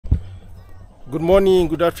Good morning,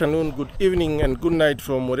 good afternoon, good evening, and good night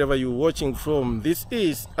from wherever you're watching from. This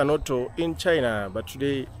is ANOTO in China, but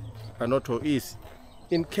today ANOTO is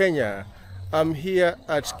in Kenya. I'm here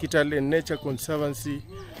at Kitale Nature Conservancy.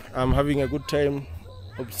 I'm having a good time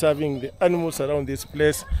observing the animals around this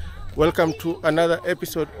place. Welcome to another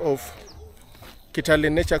episode of Kitale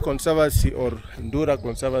Nature Conservancy, or Ndura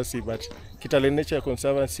Conservancy, but Kitale Nature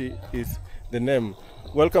Conservancy is the name.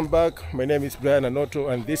 Welcome back. My name is Brian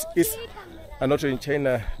ANOTO, and this is ANOTO in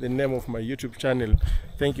China, the name of my YouTube channel.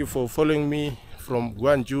 Thank you for following me from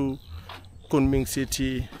Guangzhou, Kunming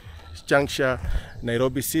City, Changsha,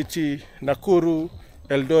 Nairobi City, Nakuru,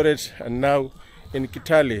 Eldoret, and now in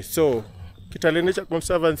Kitale. So, Kitale Nature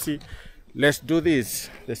Conservancy, let's do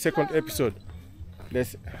this. The second episode.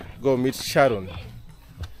 Let's go meet Sharon.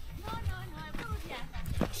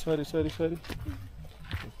 Sorry.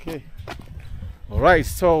 Okay. All right,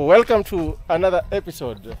 so welcome to another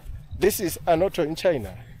episode. This is ANOTO in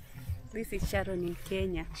China. This is Sharon in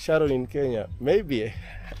Kenya. Sharon in Kenya. Maybe,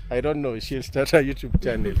 I don't know, she'll start a YouTube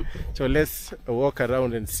channel. So let's walk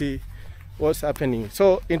around and see what's happening.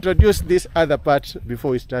 So introduce this other part before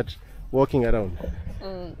we start walking around.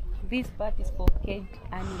 This part is for caged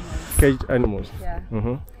animals. Caged animals. Yeah.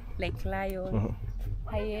 Like lion,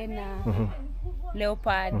 hyena,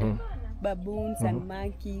 leopard, baboons and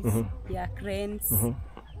monkeys. Yeah, cranes.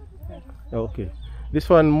 Yeah. Okay. This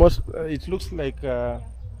one, it looks like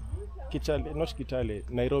Kitale, not Kitale,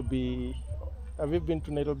 Nairobi. Have you been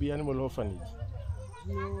to Nairobi Animal Orphanage?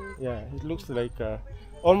 No. Yeah, it looks like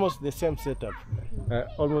almost the same setup.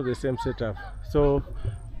 Almost the same setup. So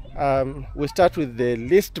we start with the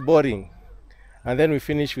least boring, and then we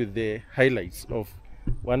finish with the highlights of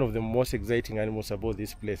one of the most exciting animals about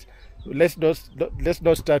this place. Let's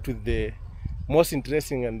not start with the most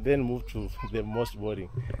interesting and then move to the most boring.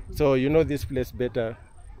 So you know this place better.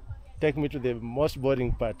 Take me to the most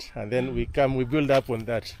boring part, and then we build up on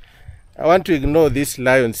that. I want to ignore these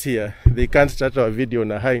lions here. They can't start our video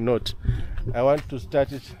on a high note. I want to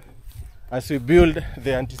start it as we build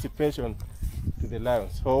the anticipation to the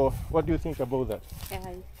lions. So what do you think about that?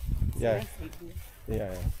 Yeah. Nice idea.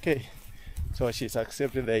 Yeah. Okay. So she's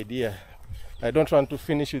accepted the idea. I don't want to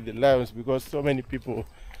finish with the lions because so many people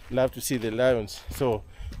love to see the lions. So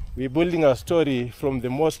we're building our story from the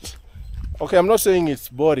most. Okay, I'm not saying it's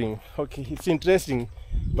boring. Okay, it's interesting,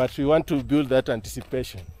 but we want to build that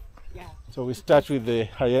anticipation. Yeah. So we start with the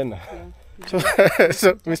hyena. Yeah. So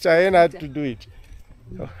Mr. Hyena had to do it.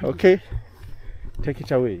 Okay, take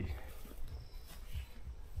it away.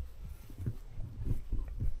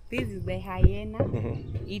 This is the hyena.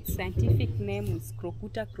 Its scientific name is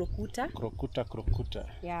Crocuta crocuta. Crocuta.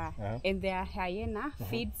 Yeah. And the hyena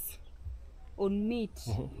feeds on meat.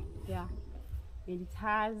 Yeah. And it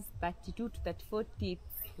has 32 to 34 teeth.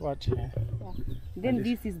 What? Yeah. Then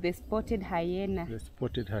this is the spotted hyena. The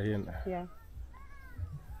spotted hyena. Yeah.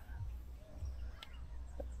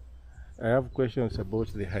 I have questions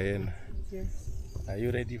about the hyena. Yes. Are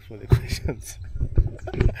you ready for the questions?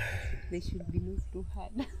 They should be not too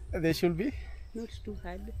hard. They should be? Not too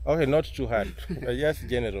hard. Okay, not too hard. Just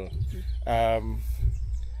general.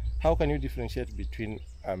 How can you differentiate between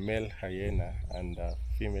a male hyena and a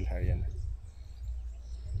female hyena?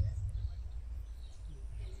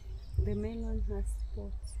 The male one has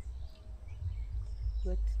spots.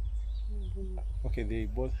 But I don't know. Okay, they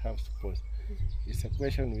both have spots. It's a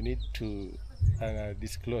question we need to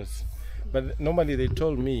disclose. But normally they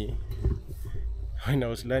told me when I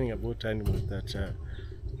was learning about animals that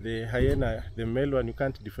the hyena, the male one, you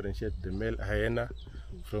can't differentiate the male hyena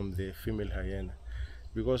from the female hyena,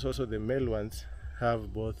 because also the male ones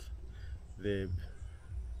have both the,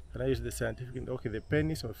 can I use the scientific, okay, the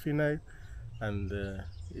penis or penile, and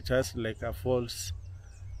it has like a false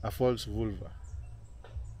vulva.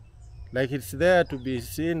 Like it's there to be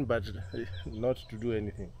seen but not to do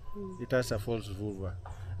anything. It has a false vulva.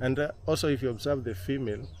 And also if you observe the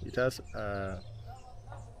female, it has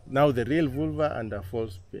now the real vulva and a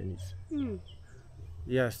false penis.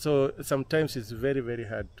 Yeah, so sometimes it's very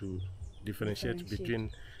hard to differentiate between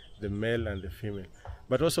the male and the female.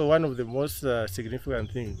 But also one of the most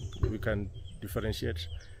significant things we can differentiate,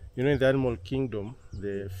 you know, in the animal kingdom,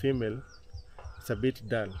 the female is a bit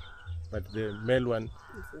dull, but the male one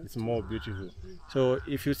is more beautiful. So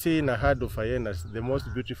if you see in a herd of hyenas, the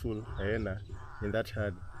most beautiful hyena in that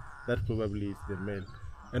herd, that probably is the male.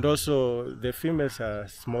 And also the females are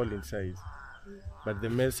small in size, but the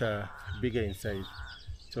males are bigger in size.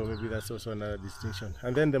 So maybe that's also another distinction.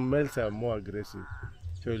 And then the males are more aggressive.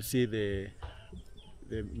 So you'll see the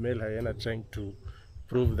male hyena trying to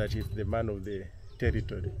prove that he's the man of the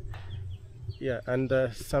territory. Yeah, and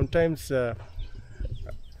sometimes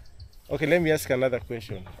Okay, let me ask another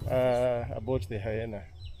question about the hyena.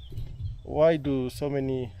 Why do so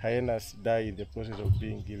many hyenas die in the process of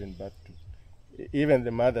being given birth to? Even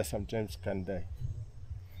the mother sometimes can die.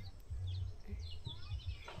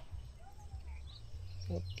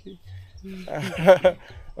 Okay.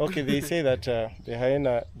 Okay, they say that the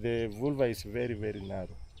hyena, the vulva is very, very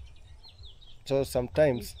narrow. So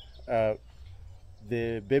sometimes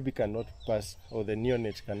the baby cannot pass, or the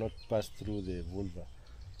neonate cannot pass through the vulva.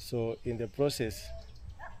 So in the process,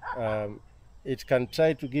 it can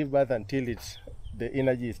try to give birth until the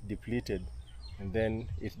energy is depleted, and then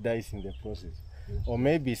it dies in the process. Or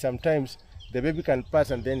maybe sometimes the baby can pass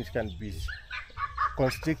and then it can be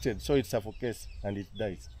constricted, so it suffocates and it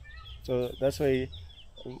dies. So that's why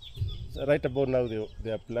right about now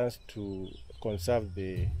there are plans to conserve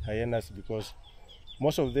the hyenas, because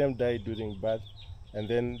most of them die during birth and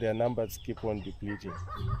then their numbers keep on depleting.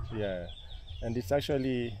 Yeah, and it's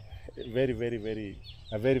actually a very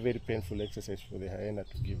painful exercise for the hyena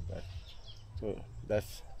to give birth. So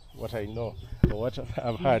that's what I know, or what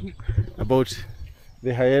I've heard about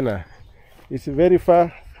the hyena. It's very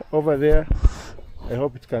far over there. I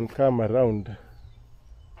hope it can come around.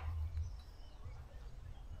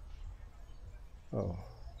 Oh,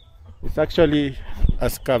 it's actually a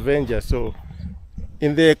scavenger. So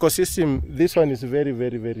in the ecosystem, this one is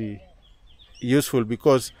very useful,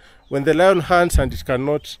 because when the lion hunts and it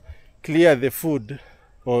cannot clear the food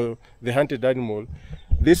or the hunted animal,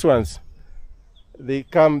 these ones, they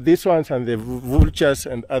come, these ones and the vultures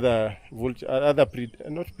and not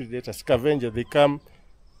predators, scavengers, they come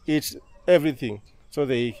eat everything, so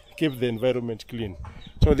they keep the environment clean.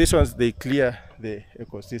 So these ones, they clear the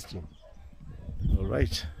ecosystem. All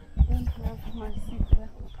right. I don't have Mercy there.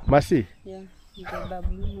 Mercy? Yeah, the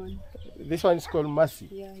baboon one. This one is called Mercy?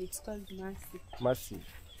 Yeah, it's called Mercy. Mercy.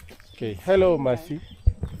 Okay, hello Mercy.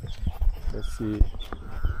 Let's see.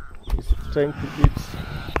 It's trying to eat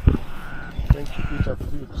a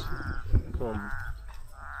fruit from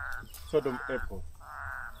Sodom apple.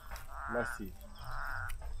 Mercy.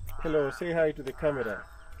 Hello, say hi to the camera.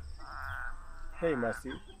 Hey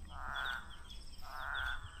Mercy.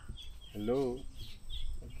 Hello.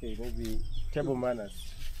 Okay, maybe table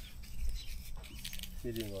manners.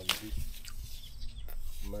 Feeding on this.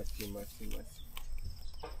 Mercy.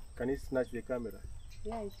 Can you snatch the camera?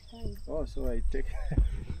 Yeah, it can. Oh, so I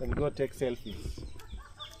can go take selfies.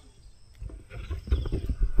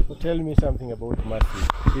 So tell me something about Mercy.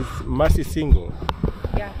 Is Mercy single?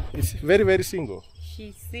 Yeah. It's very single.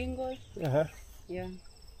 She's single. Uh-huh. Yeah.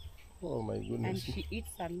 Oh my goodness. And she eats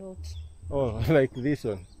a lot. Oh, like this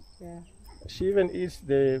one. Yeah. She even eats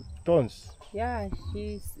the thorns. Yeah,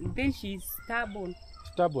 she's stubborn.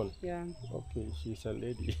 Stubborn? Yeah. Okay, she's a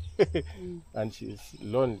lady. Mm. And she's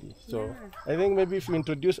lonely. So Yeah. I think maybe if you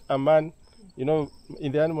introduce a man, you know,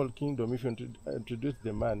 in the animal kingdom, if you introduce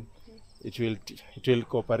the man, it will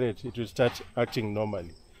cooperate. It will start acting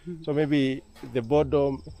normally. So maybe the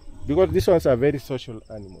boredom, because these ones are very social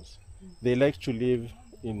animals. They like to live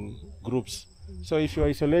in groups. So if you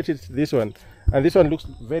isolate this one, and this one looks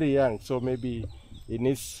very young, so maybe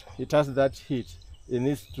it has that heat. It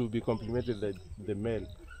needs to be complemented by the male.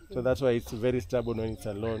 So that's why it's very stubborn when it's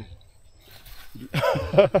alone.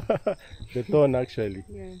 The thorn, actually.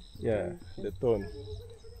 Yeah. Yeah, the thorn.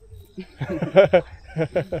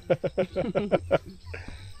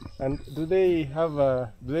 And do they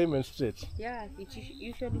menstruate? Yeah, it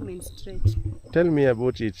usually menstruates. Tell me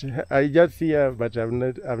about it. I just hear, but I've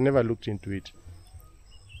never looked into it.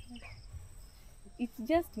 It's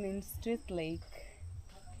just menstruate like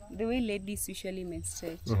the way ladies usually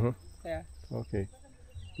menstruate. Mm-hmm. Yeah. Okay.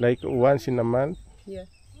 Like once in a month? Yeah.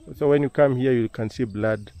 So when you come here, you can see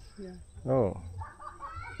blood? Yeah. Oh.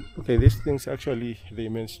 Okay, these things actually, they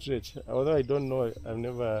menstruate. Although I don't know, I've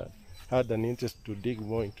never had an interest to dig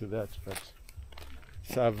more into that, but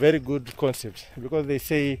it's a very good concept, because they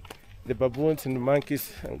say the baboons and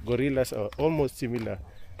monkeys and gorillas are almost similar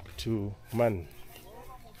to man.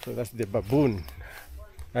 So that's the baboon,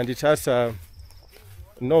 and it has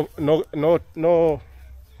no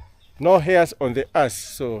hairs on the ass.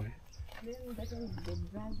 So That is the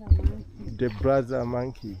brother monkey. the brother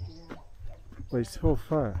monkey. Oh, it's so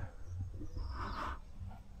far.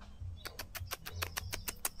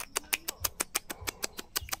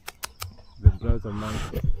 The brother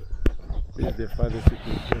monkey. This is the farthest it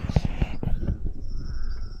will get.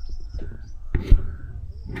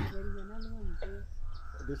 There is another one there.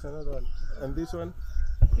 This another one. And this one?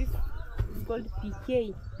 This is called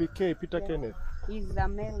PK. PK, Peter Yeah. Kenneth. He's the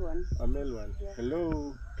male one. A male one. Yeah.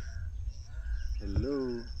 Hello.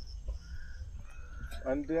 Hello.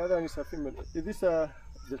 And the other one is a female. Is this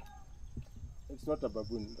It's not a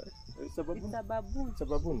baboon, right? It's a baboon. It's a baboon. It's a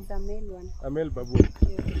baboon. It's a male one. A male baboon.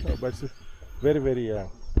 Yeah. Oh, but it's very, very young.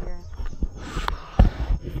 Yeah.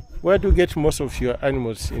 Where do you get most of your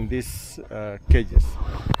animals in these cages?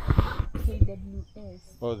 KWS.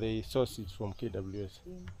 Or they source it from KWS?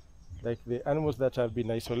 Yeah. Like the animals that have been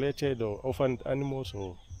isolated or orphaned animals,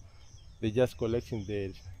 or they just collect in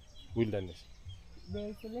the wilderness?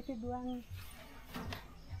 The isolated one,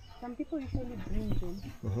 some people usually bring them.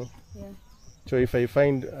 Yeah. So if I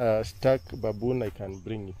find a stuck baboon, I can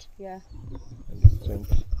bring it. Yeah. And it's trying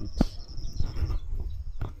to eat.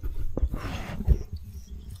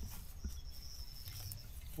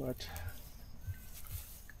 What?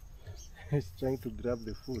 He's trying to grab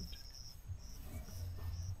the food.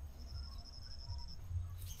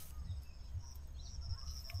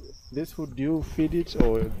 This food, do you feed it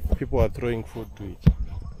or people are throwing food to it?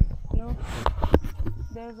 No.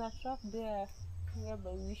 There's a trap there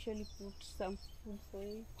whereby we usually put some food for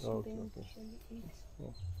it. Okay, Then okay. usually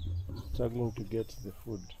eat. Struggling to get the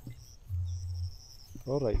food.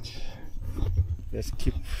 All right, let's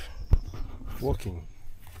keep walking.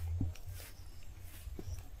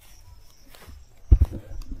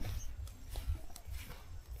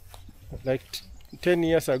 Like 10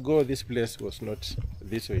 years ago, this place was not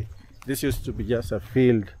this way. This used to be just a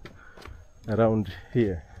field around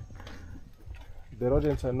here. The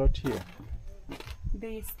rodents are not here.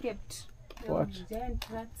 They escaped. There What? were giant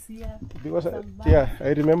rats here. Because some yeah, bats. I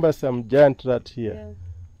remember some giant rat here.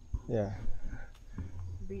 Yeah.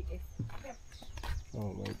 They escaped.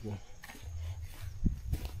 Oh my God.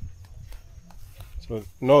 So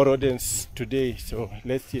no rodents today. So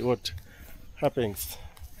let's see what happens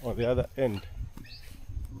on the other end.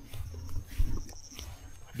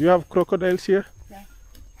 Do you have crocodiles here? Yeah.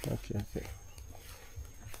 Okay, okay.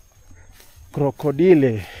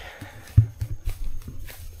 Crocodile.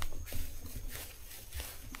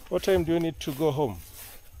 What time do you need to go home?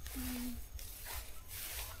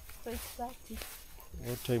 5:30.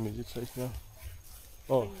 What time is it right now?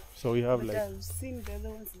 Oh, so we have But like, I've seen the other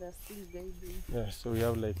ones that are still diving. yeah, so we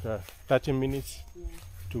have like 30 minutes Yeah.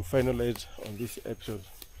 to finalize on this episode.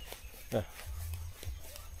 Yeah.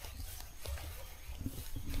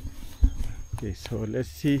 Okay, so let's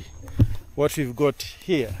see what we've got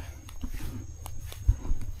here.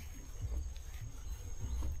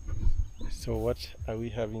 So what are we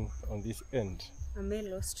having on this end? A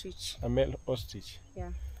male ostrich. A male ostrich.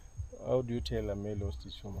 Yeah. How do you tell a male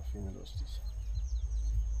ostrich from a female ostrich?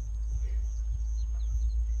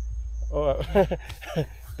 Oh,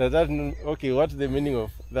 does that mean, okay, what's the meaning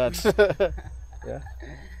of that? Yeah.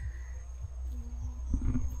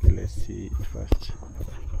 Okay, let's see it first.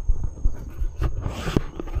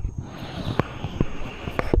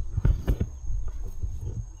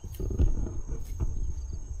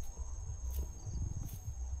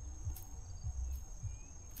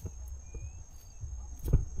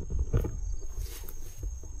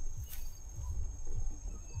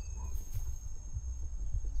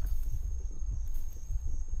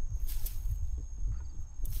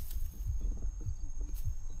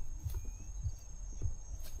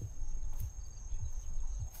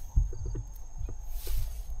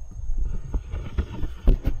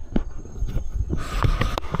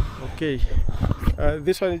 Okay,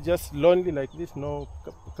 this one is just lonely like this, no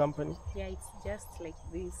company. Yeah, it's just like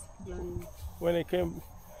this. When I came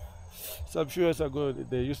some few years ago,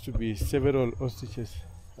 there used to be several ostriches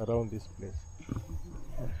around this place.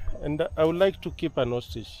 And I would like to keep an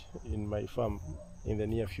ostrich in my farm in the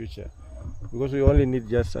near future, because we only need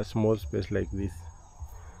just a small space like this.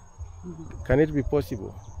 Can it be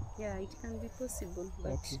possible? Yeah, it can be possible,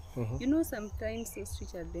 but Okay. you know sometimes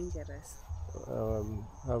ostrich are dangerous.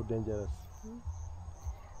 How dangerous?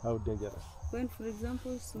 How dangerous? When, for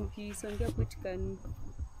example, ukisongea hapo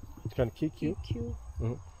It can kick you. kick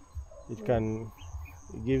you. It can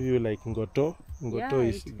give you like ngoto. Ngoto Yeah,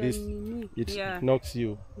 is it this. can It yeah. knocks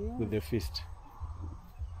you Yeah. with the fist.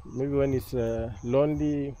 Maybe when it's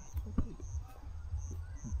lonely.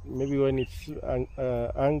 Maybe when it's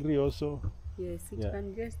angry also. Yes, it Yeah.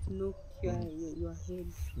 can just knock your head.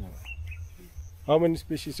 Yeah. How many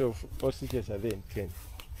species of ostriches are there in Kenya?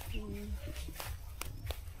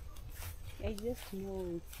 I just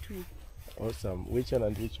know two. Awesome. Which one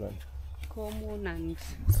and which one? Common and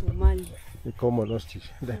Somali The common ostrich.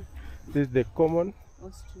 This is the common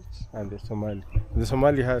ostrich. and the Somali. The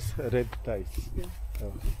Somali has red ties. Yeah.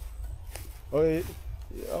 Oh,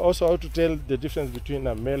 also, how to tell the difference between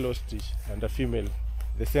a male ostrich and a female?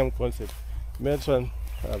 The same concept. Males one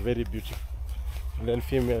are very beautiful, and then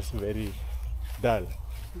females very dull.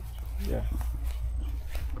 Yeah.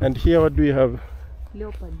 And here, what do you have?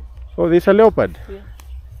 Leopard. Oh, there's a leopard. Yeah.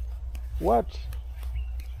 What?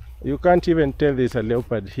 You can't even tell there's a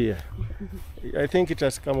leopard here. I think it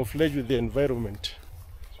has camouflaged with the environment.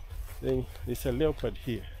 Then there's a leopard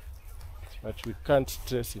here, but we can't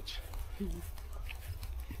trace it.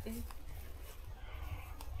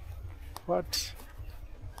 What?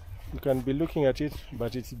 You can be looking at it,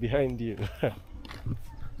 but it's behind you.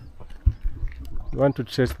 You want to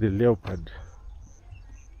trace the leopard.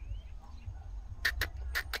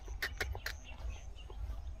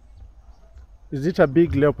 Is it a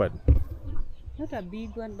big leopard? Not a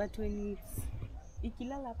big one, but when it's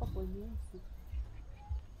ikilala hapa kwa nyasi.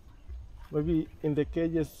 Maybe in the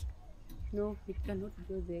cages. No, it cannot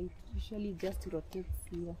go there. It usually just rotates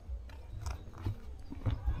here.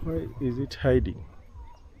 Why is it hiding?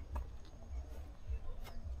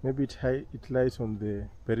 Maybe it lies on the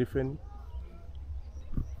periphery.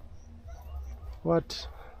 What?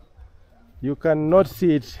 You cannot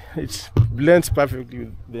see it. It blends perfectly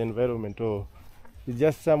with the environment. Oh, it's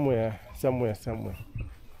just somewhere.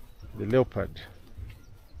 The leopard.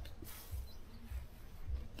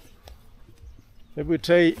 Maybe we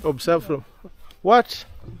try observe from. What?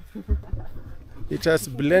 It has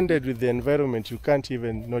blended with the environment. You can't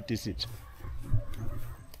even notice it.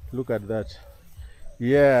 Look at that.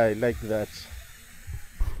 Yeah, I like that.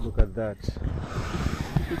 Look at that.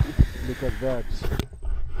 Look at that.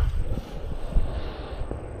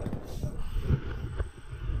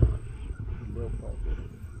 Leopard.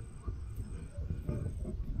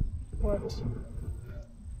 What?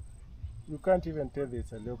 You can't even tell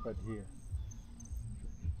there's a leopard here.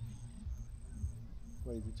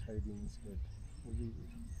 Why is it hiding its head? Maybe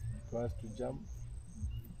it wants to jump.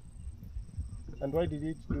 And why did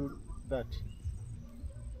it do that?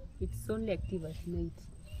 It's only active at night.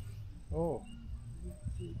 Oh.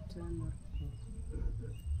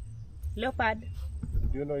 Leopard.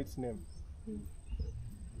 Do you know its name?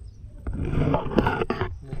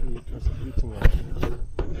 Maybe it was eating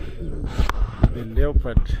the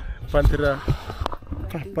leopard. Panthera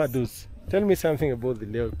pardus. Tell me something about the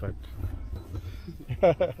leopard.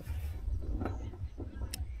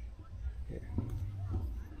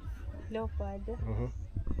 Leopard.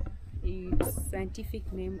 Its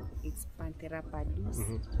scientific name is Panthera pardus.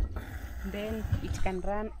 Then it can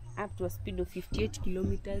run up to a speed of 58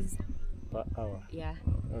 kilometers per hour. Yeah.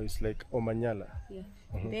 Oh, it's like Omanyala. Yeah.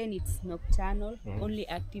 Then it's nocturnal, only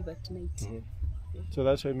active at night. Yeah. So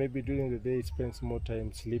that's why maybe during the day it spends more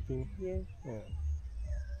time sleeping. Yeah.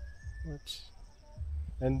 What?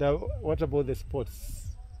 And what about the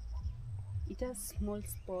spots? It has small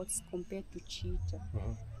spots compared to cheetah.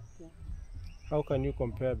 Yeah. How can you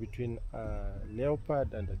compare between a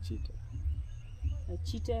leopard and a cheetah? A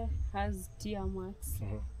cheetah has tear marks.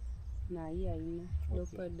 Na here haina.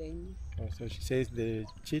 Leopard haina. Oh, so she says the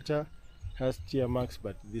cheetah has tear marks,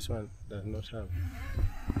 but this one does not have.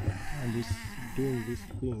 And it's doing this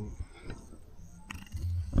thing.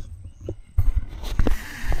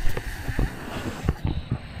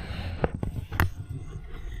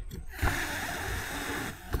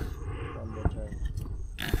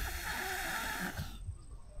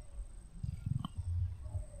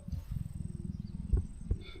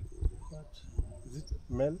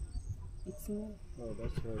 Male? It's male. Oh,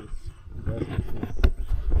 that's why it does the thing.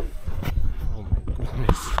 Oh my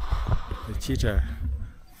goodness. The cheetah.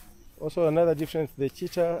 Also another difference, the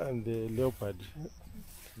cheetah and the leopard.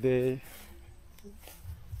 The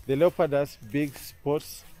leopard has big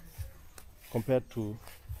spots compared to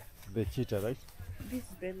the cheetah, right? This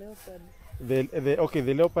is the leopard.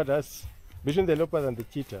 The leopard has, between the leopard and the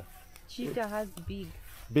cheetah. Cheetah has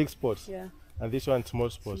big spots. Yeah. And this one small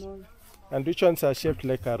spots. Small. And which ones are shaped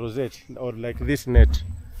like a rosette or like this net?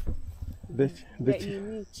 The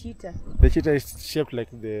cheetah. The cheetah is shaped like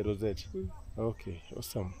the rosette. Okay,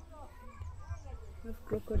 awesome.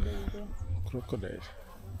 Crocodile there. Crocodile.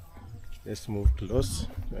 Let's move close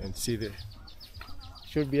and see the.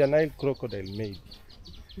 Should be a Nile crocodile maybe.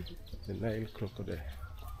 The Nile crocodile.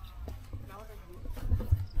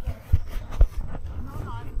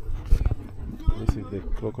 This is the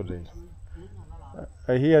crocodile.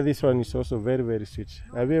 I hear this one is also very, very sweet.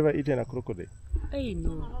 Have you ever eaten a crocodile? I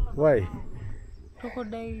know. Why?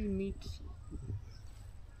 Crocodile meat.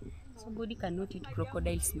 Somebody cannot eat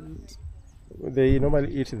crocodile's meat. They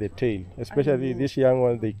normally eat the tail, especially this young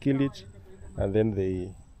one. They kill it, and then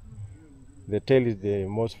the tail is the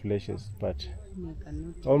most fleshiest part.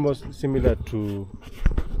 Almost similar to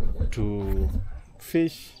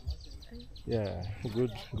fish. Yeah,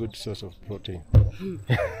 good source of protein.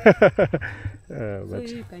 So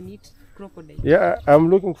you can eat crocodile? Yeah, I'm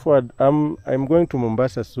looking forward. I'm going to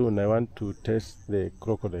Mombasa soon. I want to taste the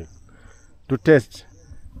crocodile. to test,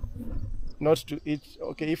 not to eat.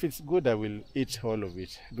 Okay, if it's good, I will eat all of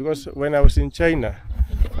it. Because when I was in China,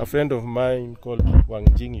 a friend of mine called Wang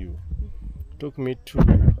Jingyu took me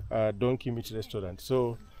to a donkey meat restaurant.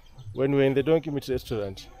 So when we were in the donkey meat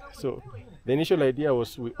restaurant, so the initial idea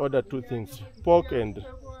was we ordered two things, pork and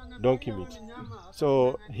donkey meat.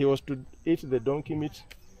 So he was to eat the donkey meat,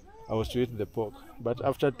 I was to eat the pork. But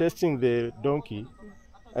after tasting the donkey,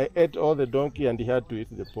 I ate all the donkey and he had to eat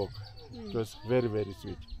the pork. It was very, very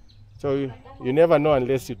sweet. So you never know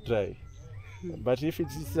unless you try. But if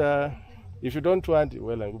it's if you don't want it,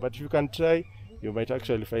 well and good. But if you can try, you might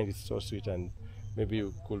actually find it so sweet and maybe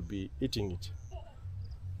you could be eating it.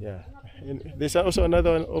 Yeah. And there's also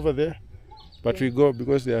another one over there, but we go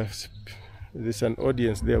because there's an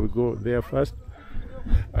audience there. We go there first,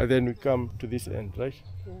 and then we come to this end, right?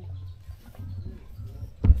 Yeah.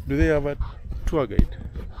 Do they have a tour guide?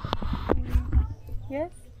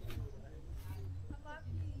 Yes.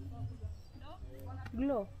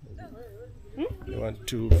 Glow. I want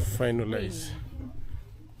to finalize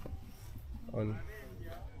on.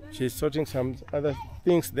 She's sorting some other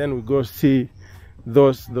things. Then we go see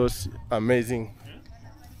those amazing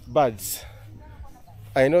birds.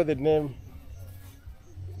 I know the name.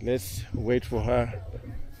 Let's wait for her,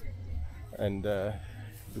 and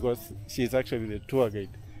because she's actually the tour guide,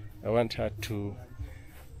 I want her to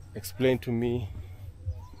explain to me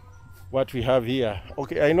what we have here.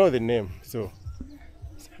 Okay, I know the name, so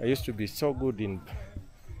I used to be so good in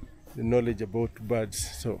the knowledge about birds.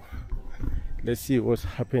 So let's see what's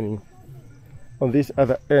happening on this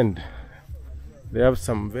other end. They have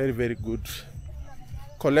some very, very good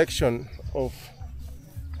collection of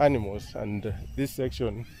animals, and this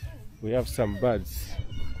section we have some birds.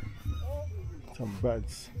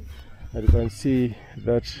 And you can see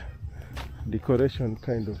that decoration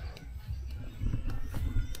kind of.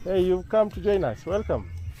 Hey, you've come to join us. Welcome.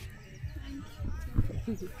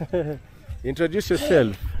 Introduce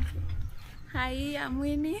yourself. Hi, I'm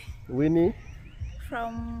Winnie. Winnie?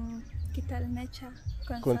 From Kitale Nature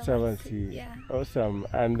Conservancy. Yeah. Awesome.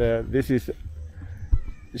 And this is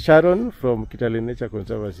Sharon from Kitale Nature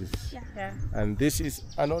Conservancy. Yeah. And this is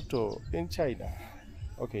ANOTO in China.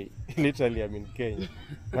 Okay, literally I'm in Kenya.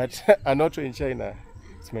 But ANOTO in China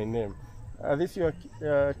is my name. Are these your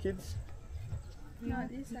kids? No,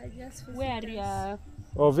 these are just visitors. Where are your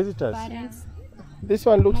Oh, visitors? parents? This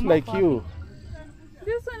one looks Mama, like Papa. you.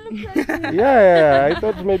 This one looks like me. Yeah, I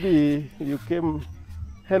thought maybe you came.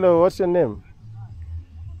 Hello, what's your name?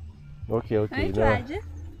 Okay. Naitwa No. aje?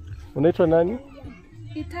 Unaitwa nani?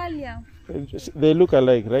 Italian. They look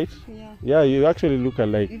alike, right? Yeah. Yeah, you actually look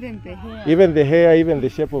alike. Even the hair. Even the hair, even the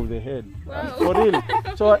shape of the head. Wow. For real.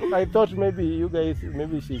 So I thought maybe you guys,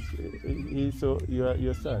 maybe he's so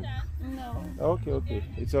your son. No. Okay.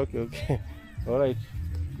 It's okay. All right.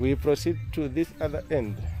 We proceed to this other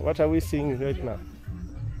end. What are we seeing right now?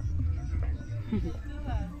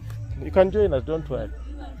 You can join us, don't worry.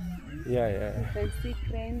 Yeah. You can see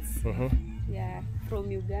cranes. Mm-hmm. Yeah,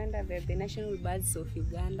 from Uganda. They're the national birds of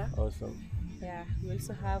Uganda. Awesome. Yeah, we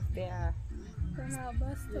also have their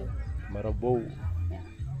Marabou.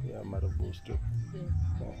 Yeah. Marabou too.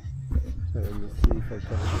 Yeah. So let me see if I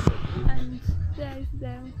can. And there is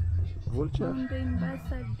the Vulture? mountain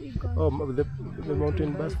buzzard eagle. Oh, the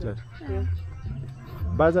mountain bastard. Yeah.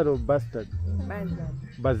 Buzzard or bastard? Buzzard.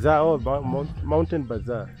 Bazaar, oh, mountain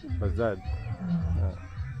bazaar. Buzzard.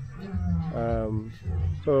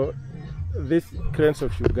 So these cranes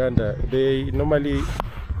of Uganda, they normally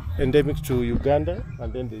endemic to Uganda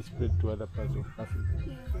and then they spread to other parts of Africa.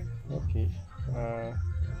 Yeah. Okay.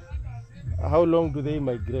 How long do they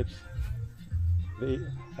migrate?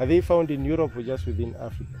 Are they found in Europe or just within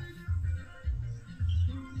Africa?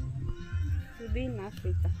 Within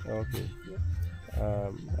Africa. Okay.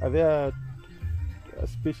 Yeah. Are there a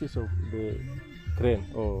species of the crane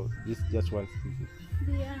or this just one species?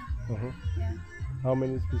 Yeah. Yeah. How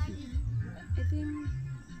many species? I think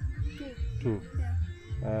two. Two.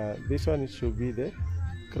 Yeah. This one should be the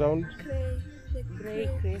crowned Grey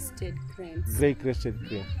crested cranes. grey crested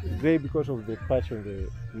crane. Grey because of the patch on the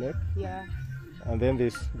neck, Yeah. and then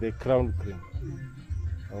there's the crowned crane.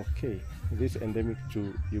 Okay, this is endemic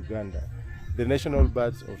to Uganda. The national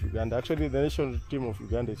birds of Uganda. Actually, the national team of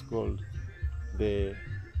Uganda is called the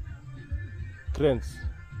Cranes.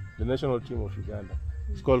 The national team of Uganda.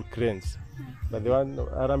 It's called Cranes. But the one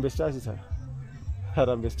Harambee Stars is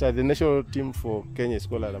Harambee Stars. The national team for Kenya is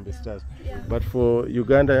called Harambee Stars. Yeah. But for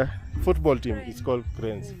Uganda football team, it's called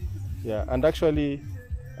Cranes. Yeah, and actually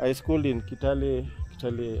I schooled in Kitale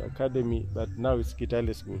Academy, but now it's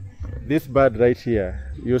Kitale School. This bird right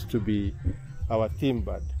here used to be our theme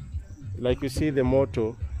bird. like you see the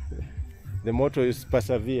motto is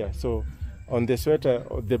persevere. So on the sweater,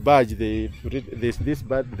 the badge, there's this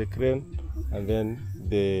badge, the crane, and then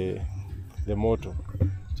the motto.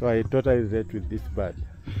 So I totally relate with this badge.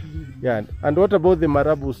 Yeah, and what about the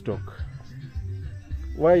marabou stock?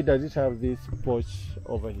 Why does it have this pouch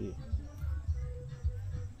over here?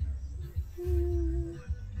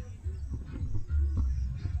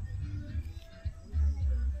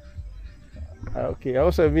 Okay,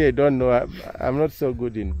 also me, I don't know. I'm not so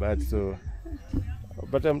good in birds, so.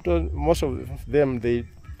 But I'm told most of them, they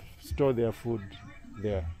store their food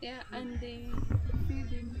there. Yeah, and they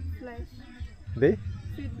feed in flesh. They?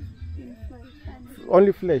 Feed in flesh. And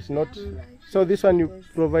Only flesh, not. flesh. So this one you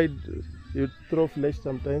provide, you throw flesh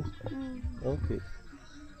sometimes? Okay.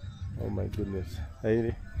 Oh my goodness.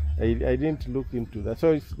 I didn't look into that.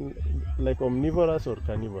 So it's like omnivorous or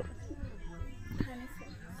carnivorous?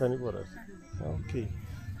 Carnivorous. Okay.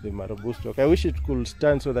 The marabou stock. I wish it could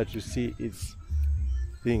stand so that you see its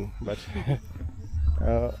thing, but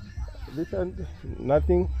this one,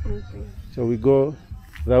 nothing. So we go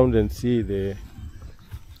round and see the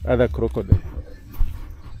other crocodile.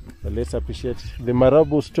 But let's appreciate the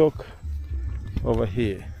marabou stock over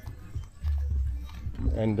here,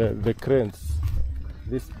 and the cranes,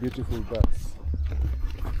 these beautiful birds.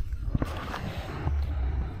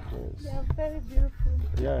 Yes. They are very beautiful.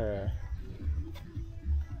 Yeah.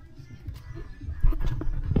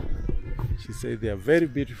 She said they are very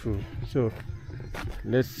beautiful. So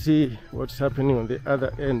let's see what's happening on the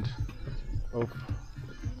other end of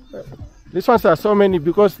these ones. Are so many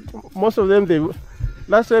because most of them,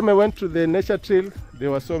 last time I went to the nature trail, there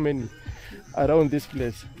were so many around this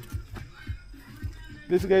place.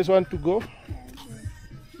 These guys want to go,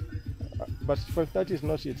 but 5:30 is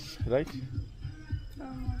not it, right?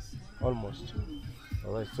 Almost.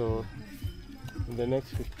 All right, so in the next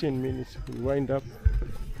 15 minutes we wind up,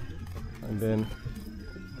 and then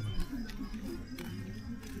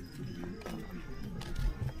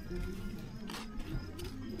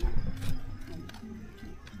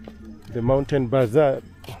the mountain bazaar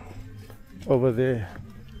over there.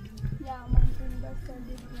 Yeah, mountain bazaar.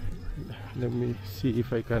 Let me see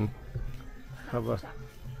if I can have a.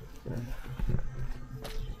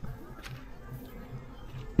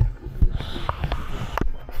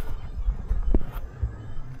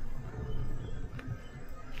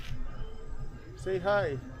 Say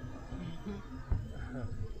hi.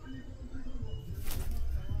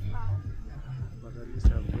 But at least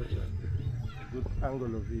I've got a good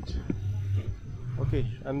angle of it. Okay,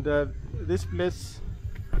 and this place,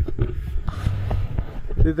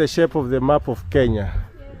 this is the shape of the map of Kenya.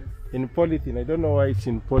 Yes. In polythene. I don't know why it's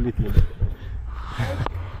in polythene. Is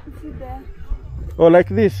it there? Oh, like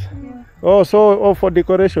this? Yeah. Oh, for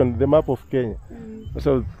decoration, the map of Kenya.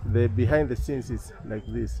 So the behind the scenes is like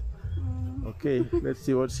this. Okay, let's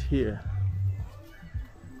see what's here.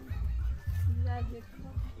 These are the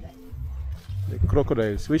crocodiles. The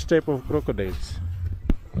crocodiles. Which type of crocodiles?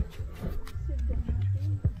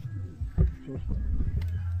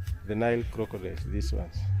 The Nile crocodiles, these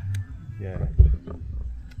ones. Yeah.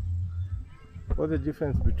 What's the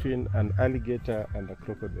difference between an alligator and a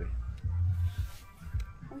crocodile?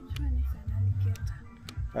 Which one is an alligator?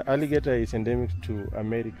 An alligator is endemic to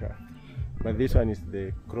America, but this one is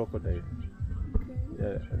the crocodile.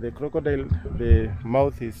 Yeah, the crocodile, the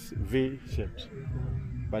mouth is V-shaped,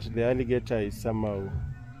 but the alligator is somehow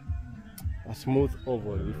a smooth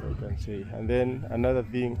oval, if I can say. And then another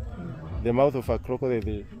thing, the mouth of a crocodile,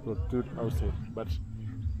 they protrude outside, but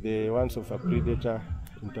the ones of a predator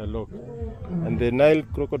interlock. And the Nile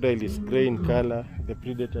crocodile is gray in color, the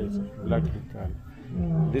predator is black in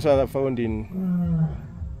color. These ones are found in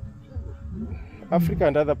Africa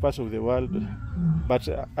and other parts of the world, but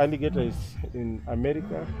alligator is in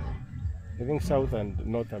America, I think South and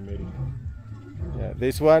North America. Yeah,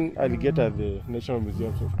 there's one alligator at the National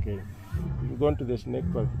Museums of Kenya. If you go into the snake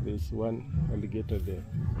park, there's one alligator there.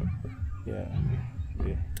 Yeah,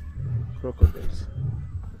 the crocodiles.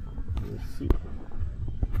 Let's see.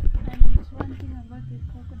 And one thing about the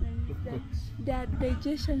crocodile is that their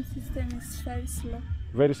digestion system is very slow.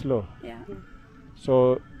 Very slow. Yeah.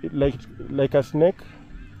 So, like a snake?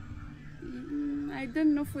 I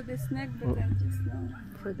don't know for the snake, but I just know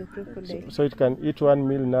For the crocodile. So it can eat one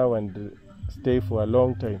meal now and stay for a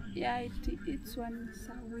long time? Yeah, it eats once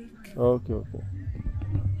a week. Okay.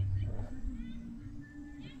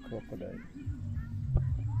 Crocodile.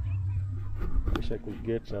 Wish I could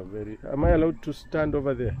get a very... Am I allowed to stand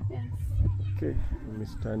over there? Yes. Okay, let me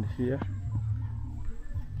stand here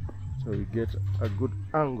so we get a good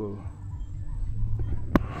angle.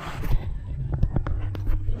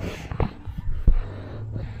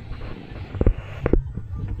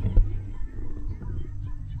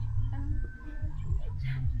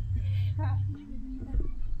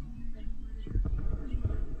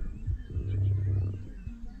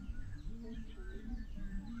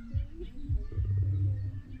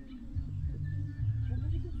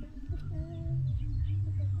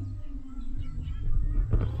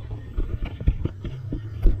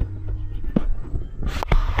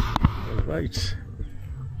 Right.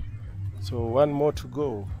 So one more to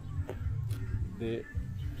go. The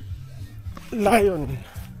lion,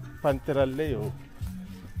 Panthera leo.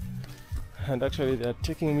 And actually they are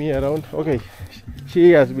taking me around. Okay,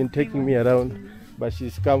 she has been taking me around, but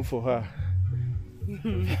she's come for her.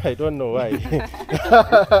 I don't know why.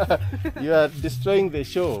 You are destroying the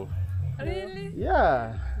show. Really?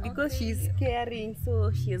 Yeah. Because she's caring, so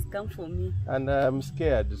she has come for me. And I'm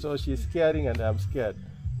scared. So she's caring and I'm scared.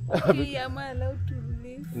 Okay, am I allowed to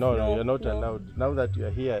leave? No, No, you're not no. allowed. Now that you are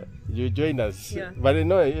here, you join us. Yeah. But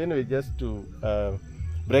anyway, just to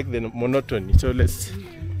break the monotony. So let's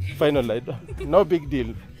finalize. No big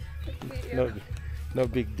deal. No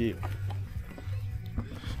big deal.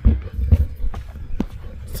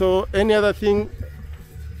 So any other thing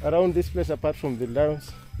around this place apart from the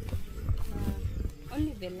lions?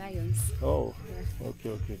 Only the lions. Oh,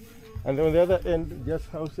 Yeah. okay. And on the other end, just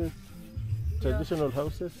houses, traditional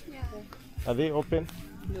houses. Yeah. Are they open?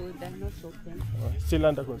 No, they're not open. Still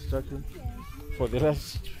under construction? For the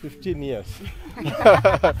last 15 years.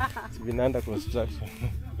 It's been under construction.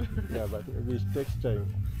 Yeah, but maybe it takes time.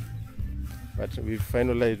 But we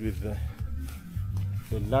finalized with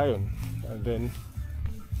the lion, and then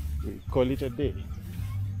we call it a day.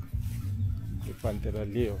 The Panthera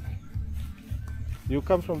leo. You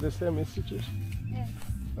come from the same institute? Yes.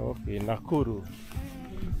 Okay, Nakuru.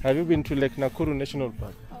 Have you been to Lake Nakuru National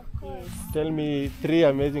Park? Of course. Yes. Tell me 3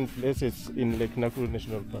 amazing places in Lake Nakuru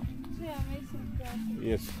National Park. Three amazing places.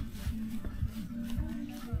 Yes.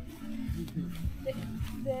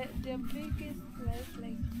 The biggest place,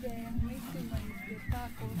 like the amazing one, is the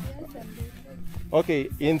park, obvious, and the Okay,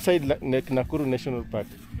 inside Lake Nakuru National Park,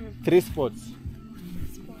 3 spots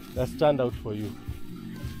sport. that stand out for you.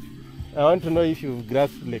 I want to know if you've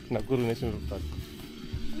grasped Lake Nakuru National Park.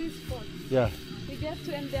 Which sport? Yeah. We just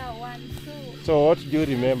went there once, so So what do you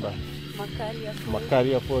remember? Makaria.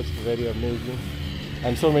 Makaria Falls, very amazing.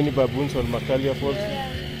 And so many baboons on Makaria Falls.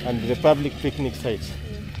 yeah, And the public picnic sites.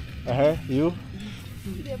 You?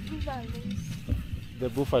 the buffaloes, The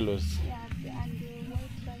buffaloes, yeah, and the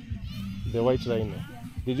white rhino, the white rhino.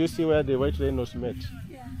 yeah, Did you see where the white rhinos met?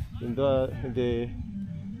 yeah.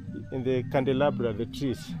 In the candelabra, the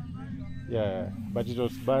trees. Yeah, but it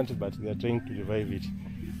was burnt, but they are trying to revive it.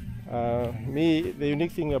 The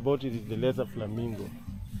unique thing about it is the lesser flamingo.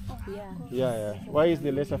 Yeah. Yeah. Why is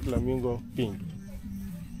the lesser flamingo pink?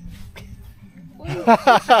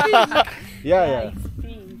 Yeah. It's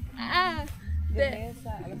pink. Ah,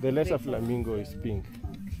 The lesser flamingo is pink.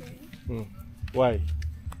 okay. Why?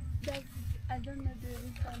 That's, I don't know the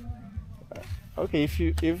reason why. Okay,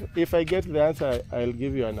 if I get the answer, I'll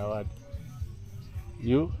give you an award.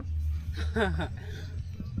 You?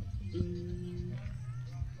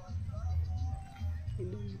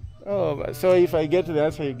 Oh, so if I get the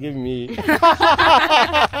answer, you give me.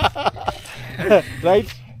 Right?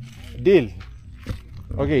 Deal.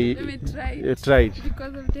 Okay. Let me try You it. tried.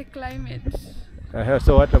 Because of the climate.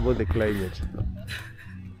 So what about the climate?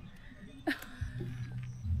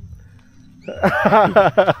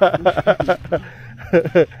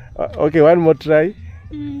 Okay, one more try.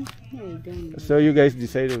 So you guys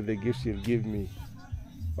decide on the gifts you'll give me.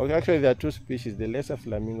 Okay, actually there are 2 species, the lesser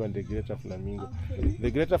flamingo and the greater flamingo. Okay.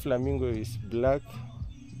 The greater flamingo is black.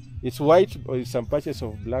 It's white or some patches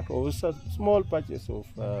of black or some small patches of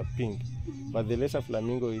pink. But the lesser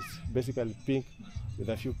flamingo is basically pink with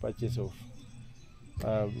a few patches of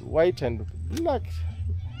white and black.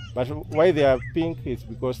 But why they are pink is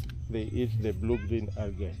because they eat the blue-green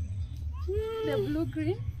algae. The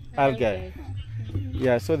blue-green? Algae.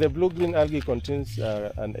 Yeah, so the blue-green algae contains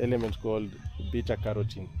an element called beta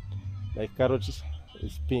carotene. Like carrot is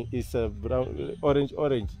pink, it's a brown, orange.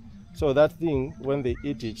 So that thing, when they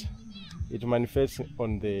eat it, it manifests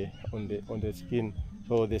on the skin.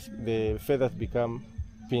 So the feathers become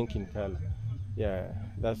pink in color. Yeah,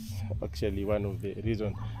 that's actually one of the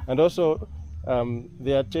reasons. And also,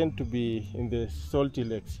 they tend to be in the salty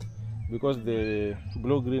lakes because the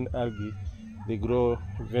blue-green algae, they grow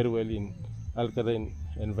very well in alkaline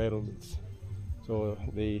environments. So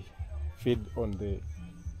they feed on the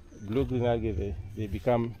blue-green algae, they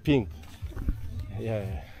become pink. Yeah,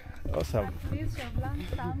 awesome. At least you've learned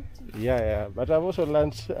something. Yeah, but I've also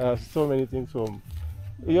learned so many things from.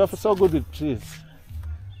 You are so good with trees.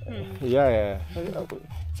 Yeah.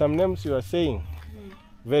 Some names you are saying,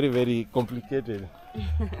 very, very complicated.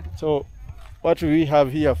 So, what do we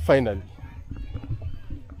have here finally?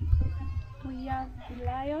 We have the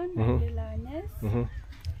lion Mhm. and the lioness,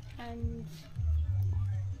 and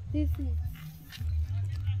this is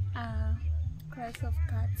a class of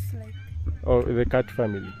cats, like Oh, the cat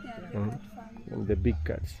family, yeah, the cat family. and the big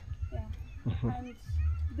cats. Yeah. And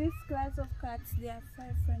this class of cats, they are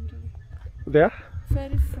very friendly. They are?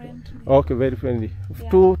 Very friendly. Okay, very friendly. Yeah.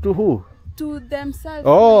 To who? To themselves.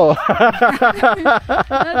 Oh!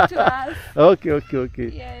 Not to us. Okay.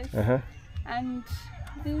 Yes. And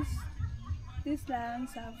these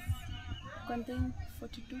lions have contained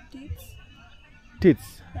 42 teeth.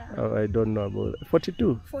 Teeth? Yeah. Oh, I don't know about that.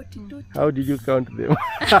 42? 42 teeth. How did you count them?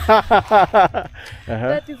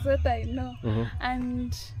 That is what I know.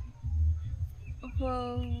 And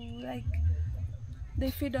for like they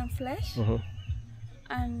feed on flesh,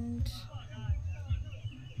 and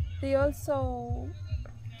they also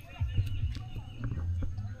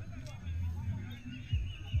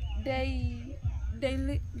they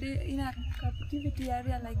in a captivity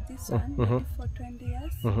area like this one, they live for 20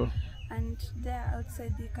 years, and they're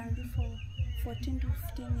outside they can live for 14 to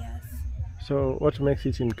 15 years. So what makes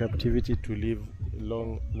it in captivity to live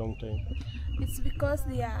long time? It's because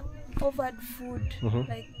they are offered food,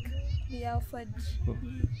 like they are offered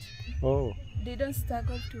meat. Oh, They don't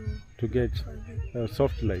struggle to get for it. a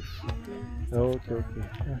soft life. Soft Okay.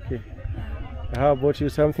 life. Okay. Yeah. How about you?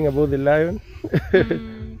 Something about the lion?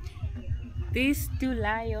 These two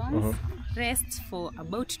lions rest for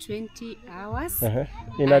about 20 hours.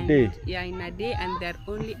 In a and- day? Yeah, in a day, and they're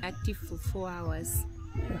only active for 4 hours.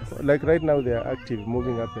 Like right now they are active,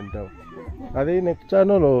 moving up and down. Are they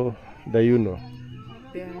nocturnal or diurnal?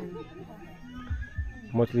 They're,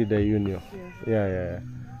 Mostly diurnal. Yeah.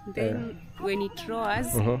 then when it roars,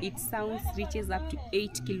 its sounds reaches up to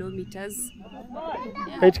 8 kilometers.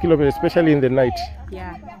 8 kilometers, especially in the night.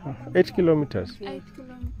 Yeah. 8 kilometers. 8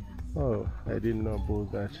 kilometers. Oh, I didn't know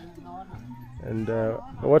about that. And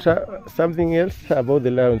what are something else about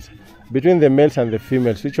the lions? Between the males and the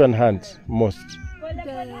females, which one hunts most?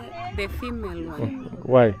 The female one.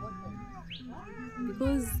 Why?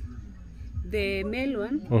 Because the male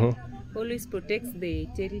one always protects the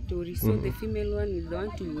territory, so the female one is the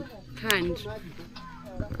one to hunt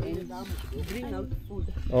and bring out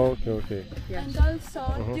food. Okay. Yeah. And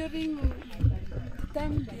also during the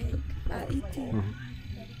time they are eating,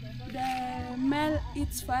 the male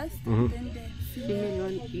eats first, then the Female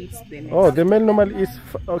one eats the next. Oh, the male normally is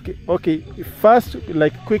okay. Fast,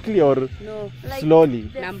 like quickly or No, slowly?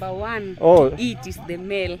 number one Oh. to eat is the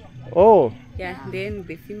male. Oh, Yeah, then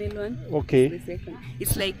the female one okay. is the second.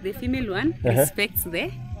 It's like the female one respects the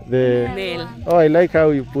The male. Oh, I like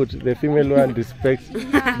how you put the female one respects.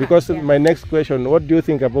 Because my next question, what do you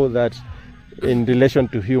think about that in relation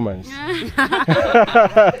to humans?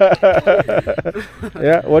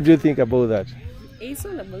 Yeah, what do you think about that? It's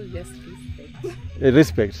all about just respect.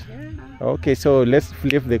 Respect. Yeah. Okay, so let's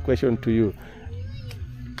flip the question to you.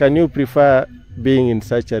 Can you prefer being in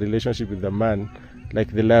such a relationship with a man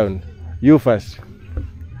like the lion? You first.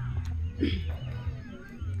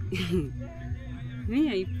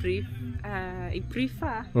 Me, I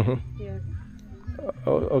prefer. Yeah.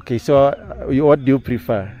 Okay, so what do you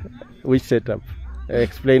prefer? Which setup?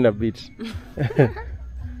 Explain a bit.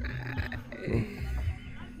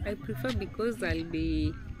 I prefer because I'll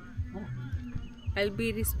be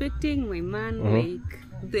respecting my man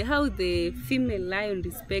like how the female lion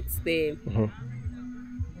respects the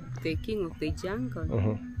king of the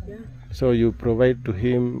jungle. Yeah. So you provide to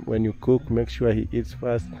him when you cook, make sure he eats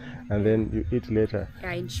first and then you eat later.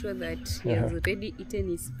 I ensure that he has already eaten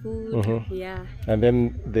his food. Yeah. And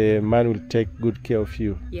then the man will take good care of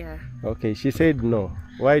you. Yeah. Okay, she said no.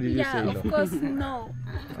 Why did you say yeah, no? of course no.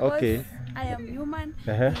 Okay. Because I am human,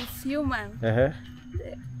 Uh-huh. he's human.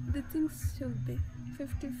 The things should be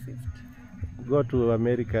 50-50. Go to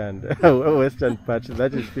America and Western part,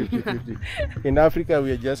 that is 50-50. In Africa,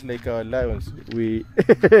 we are just like our lions. We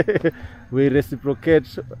we reciprocate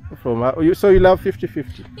from our, so you love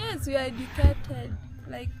 50-50. Yes, we are educated.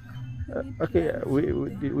 Like Okay,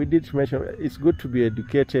 we did mention it's good to be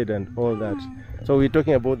educated and all that. So we're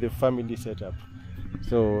talking about the family setup.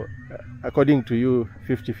 So according to you,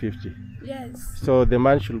 50-50. yes, So the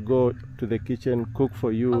man should go to the kitchen, cook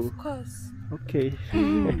for you. of course. Okay.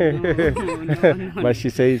 No. But she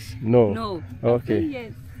says no. No. Okay.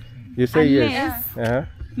 Yes. You say Unless- yes.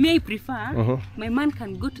 Me, I prefer my man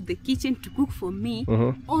can go to the kitchen to cook for me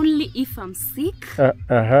only if I'm sick,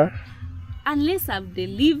 unless I've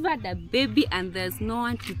delivered a baby and there's no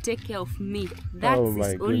one to take care of me. That Oh is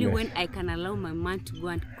my only goodness. when I can allow my man to go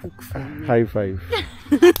and cook for me. High five.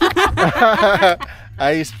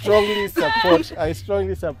 I strongly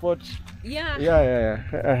support. Yeah.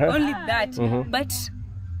 Yeah. Only that. But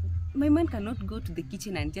my man cannot go to the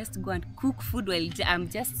kitchen and just go and cook food while I'm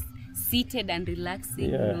just seated and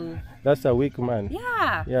relaxing. Yeah. No. That's a weak man.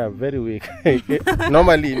 Yeah. Yeah, very weak.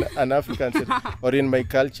 Normally in an African setting or in my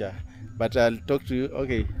culture, but I'll talk to you.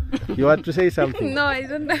 Okay, you want to say something? No, I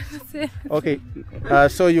don't understand. Okay,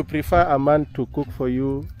 so you prefer a man to cook for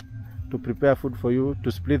you, to prepare food for you,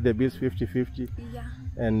 to split the bills 50-50? Yeah.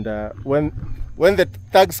 And when the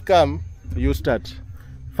thugs come, you start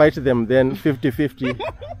fight them, then 50-50.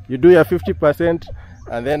 You do your 50%,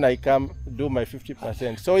 and then I come do my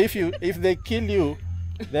 50%. So if they kill you,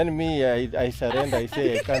 then me, I surrender. I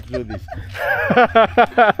say I can't do this.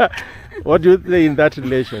 What do you say in that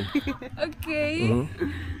relation? Okay.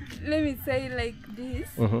 Let me say like this.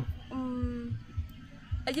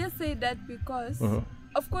 I just say that because,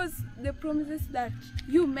 of course, the promises that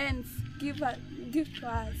you men give to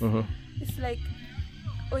us. It's like,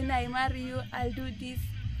 when I marry you, I'll do this.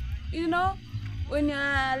 You know, when you're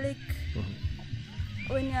like,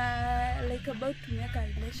 when you're like about to make a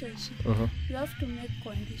relationship, you have to make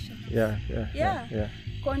conditions. Yeah.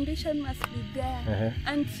 Condition must be there.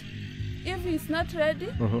 And if it's not ready,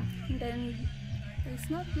 then it's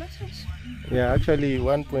not relationship. Yeah, actually,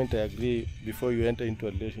 one point I agree. Before you enter into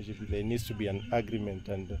a relationship, there needs to be an agreement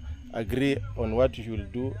and agree on what you will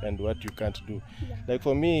do and what you can't do. Yeah. Like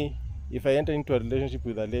for me, if I enter into a relationship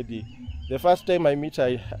with a lady, the first time I meet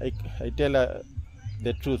her, I tell her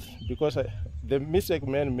the truth, because the mistake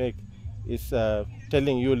men make is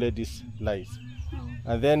telling you ladies lies,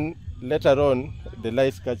 and then later on the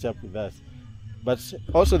lies catch up with us. But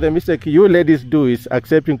also the mistake you ladies do is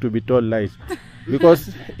accepting to be told lies, because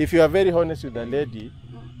if you are very honest with a lady,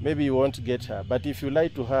 maybe you won't get her, but if you lie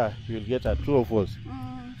to her, you will get her. True or false?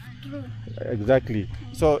 True. Exactly.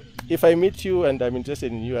 So if I meet you and I'm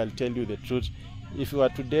interested in you, I'll tell you the truth. If you are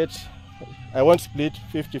to date, I won't split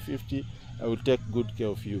 50-50. I will take good care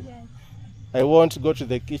of you. Yes. I won't go to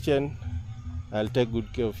the kitchen. I'll take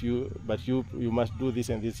good care of you, but you must do this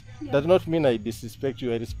and this. Yeah. Does not mean I disrespect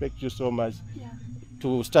you. I respect you so much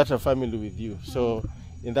to start a family with you. So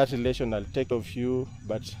in that relation, I'll take care of you,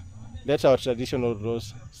 but let our traditional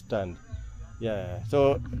roles stand. Yeah.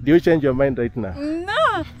 So do you change your mind right now?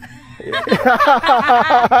 No.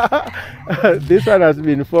 This one has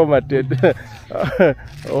been formatted.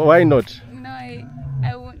 Why not? No,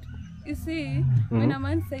 I won't. You see, when a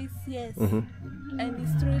man says yes, and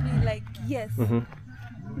it's truly like yes,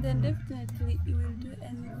 then definitely he will do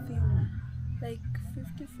anything. Like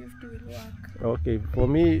 50-50 will work. Okay, for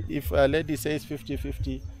me, if a lady says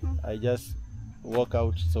 50-50, I just walk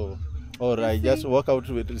out. So, or I just walk out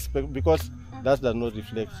with respect, because that does not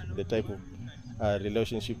reflect the type of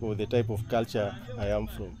relationship or the type of culture I am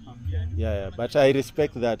from. Yeah, but I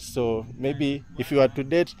respect that. So maybe if you are to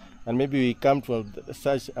date and maybe we come to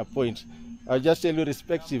such a point, I'll just tell you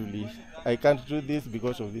respectively, I can't do this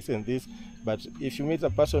because of this and this. But if you meet a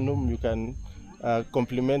person whom you can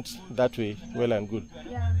compliment that way, well and good.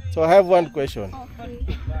 Yeah. So I have one question.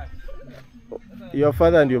 Okay. Your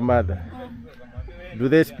father and your mother, do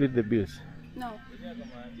they split the bills? No.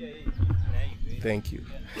 Thank you.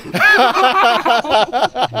 But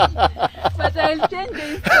I'll change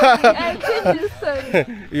the story. I'll change the story.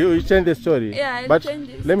 You change the story? Yeah, I'll but change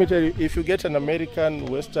the let me tell you, if you get an American,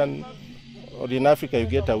 Western, or in Africa you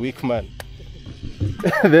get a weak man,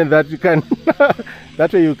 then that you can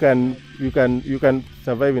that way you can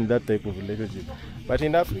survive in that type of relationship. But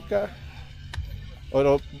in Africa,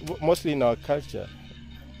 or mostly in our culture,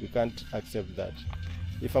 you can't accept that.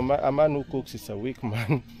 If a man who cooks is a weak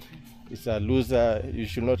man, is a loser, you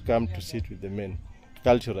should not come to sit with the men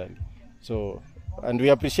culturally. So, and we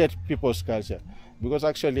appreciate people's culture, because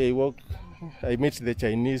actually I meet the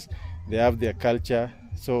Chinese, they have their culture.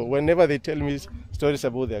 So whenever they tell me stories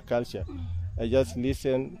about their culture, I just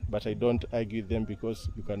listen, but I don't argue with them, because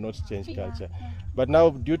you cannot change culture. But now,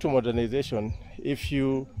 due to modernization, if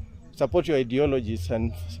you support your ideologies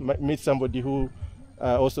and meet somebody who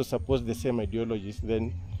also supports the same ideologies,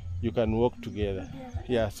 then you can work together.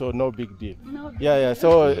 Yeah, so no big deal. Yeah,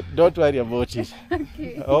 so don't worry about it.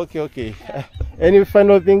 Okay. Any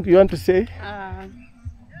final thing you want to say? I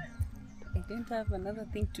don't have another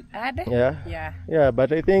thing to add. Yeah,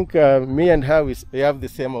 but I think me and her, we have the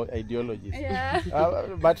same ideologies. Yeah.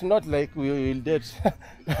 But not like we will date.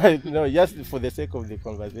 No, just for the sake of the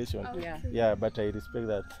conversation. Yeah, but I respect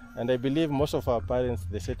that. And I believe most of our parents,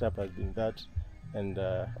 the setup has been that. And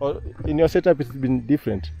in your setup, it's been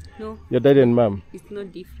different? No. Your dad and mom? It's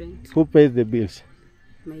not different. Who pays the bills?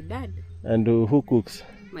 My dad. And who cooks?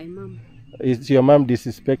 My mom. Is your mom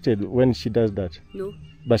disrespected when she does that? No.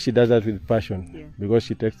 But she does that with passion, because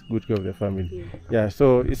she takes good care of the family. Yeah,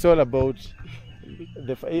 so it's all about,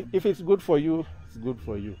 if it's good for you, it's good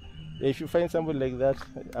for you. If you find somebody like that,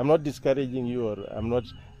 I'm not discouraging you, or I'm not,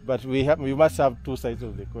 but we must have two sides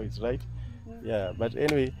of the coin, right? Yeah, but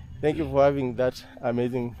anyway, Thank you for having that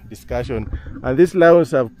amazing discussion. And these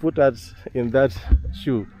lions have put us in that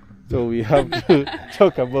shoe, so we have to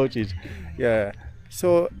talk about it. Yeah.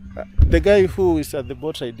 So the guy who is at the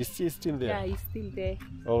boat side, is he still there? Yeah, he's still there.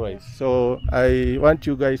 All right. So I want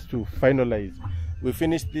you guys to finalize. We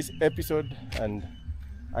finished this episode, and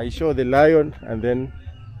I show the lion, and then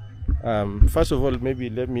first of all, maybe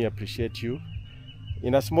let me appreciate you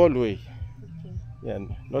in a small way. Yeah,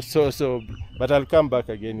 not so, but I'll come back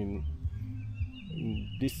again in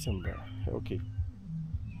December. Okay.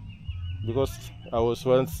 Because I was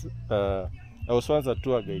once a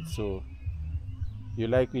tour guide, so you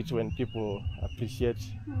like it when people appreciate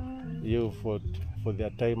you for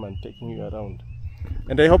their time and taking you around.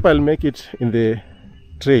 And I hope I'll make it in the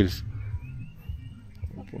trails.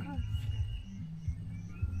 Okay.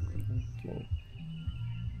 Okay.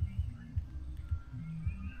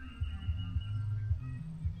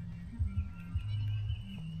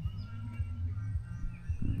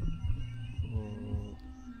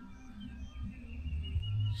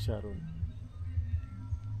 Sharon.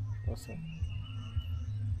 Awesome.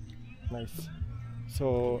 Nice.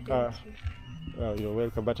 So you're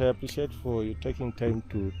welcome, but I appreciate for you taking time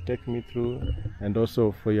to take me through, and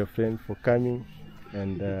also for your friends for coming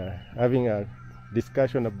and having a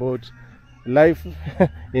discussion about life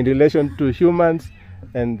in relation to humans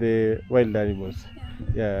and the wild animals.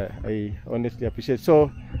 Yeah, I honestly appreciate.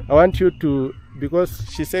 So I want you to, because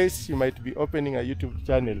she says she might be opening a YouTube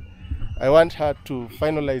channel, I want her to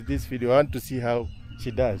finalize this video. I want to see how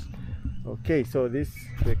she does. Okay, so the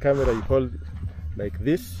camera you hold like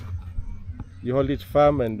this. You hold it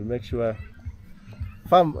firm and make sure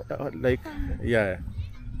yeah.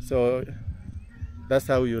 So that's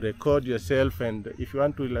how you record yourself, and if you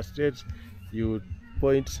want to illustrate, you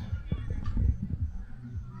point.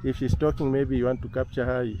 If she's talking, maybe you want to capture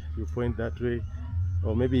her, you point that way.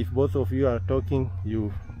 Or maybe if both of you are talking,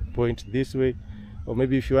 you point this way. Or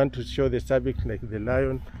maybe if you want to show the subject like the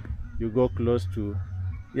lion, you go close to,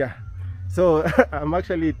 yeah. So I'm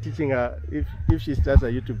actually teaching her, if she starts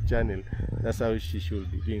a YouTube channel, that's how she should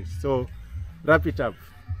be doing. So wrap it up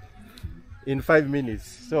in 5 minutes.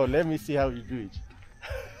 So let me see how you do it.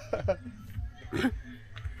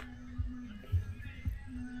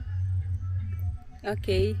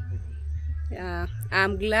 Okay.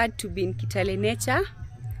 I'm glad to be in Kitale Nature,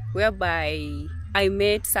 whereby I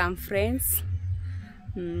met some friends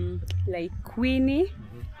like Queenie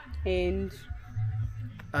and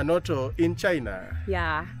Anoto in China.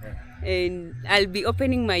 Yeah. And I'll be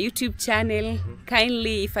opening my YouTube channel.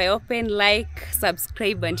 Kindly, if I open, like,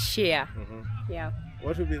 subscribe and share. Yeah.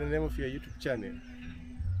 What will be the name of your YouTube channel?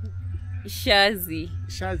 Shazi.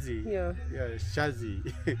 Shazi. Yeah. Yeah,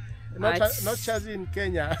 Shazi. not Shazi in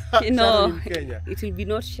Kenya. No, in Kenya. It will be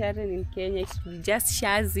not Sharon in Kenya. It will be just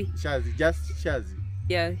Shazi. Shazi, just Shazi.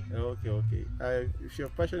 Yeah. Okay. If you're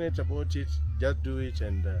passionate about it, just do it,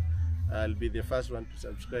 and I'll be the first one to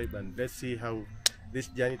subscribe, and let's see how this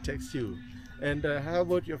journey takes you. And how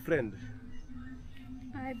about your friend?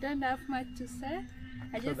 I don't have much to say.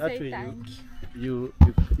 I just that say way thank you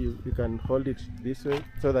can hold it this way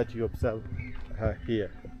so that you observe her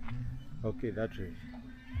here. Okay, that way.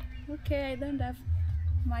 Okay, I don't have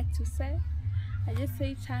much to say. I just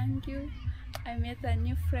say thank you. I met a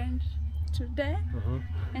new friend today,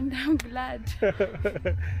 and I'm glad.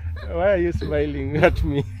 Why are you smiling at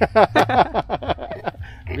me?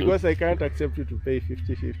 Because I can't accept you to pay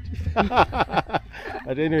 50-50.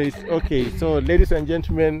 But anyways, okay, so ladies and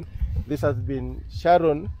gentlemen, this has been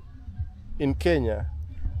Sharon in Kenya,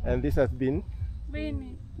 and this has been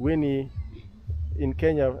Winnie in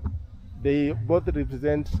Kenya. They both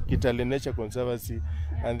represent Kitale Nature Conservancy,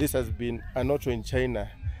 and this has been Anoto in China.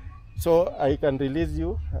 So I can release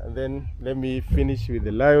you, and then let me finish with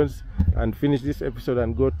the lions and finish this episode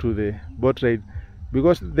and go to the boat ride,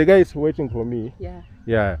 because the guy is waiting for me.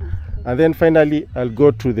 Yeah. And then finally I'll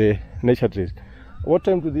go to the nature trail. What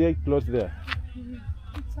time do they close there?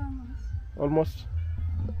 It's Almost?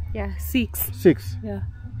 Yeah, 6. 6? Yeah.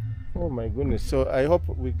 Oh my goodness. So I hope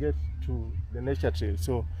we get to the nature trail.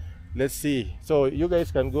 So let's see. So you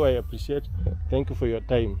guys can go. I appreciate. Thank you for your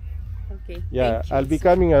time. Okay. Yeah, I'll be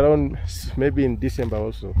coming around maybe in December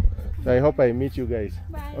also. So I hope I meet you guys.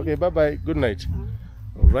 Bye. Okay, bye-bye. Good night.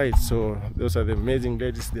 All right, so those are the amazing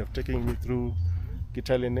ladies. They have taken me through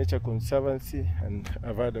Kitale Nature Conservancy, and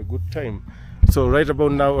I've had a good time. So right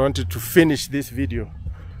about now, I wanted to finish this video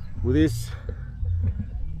with this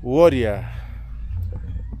warrior.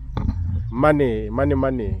 Money.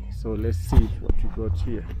 So let's see what we got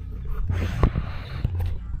here.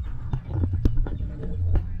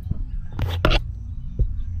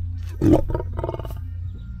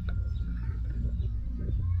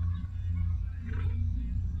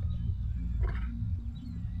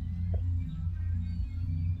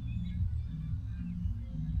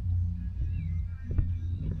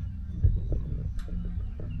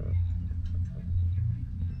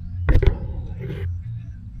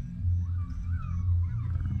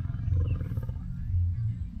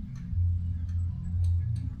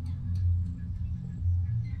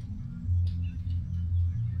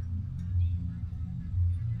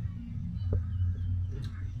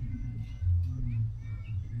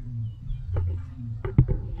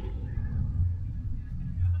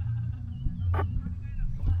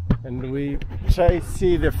 and we try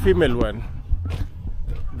see the female one.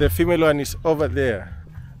 The female one is over there.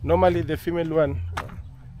 Normally the female one,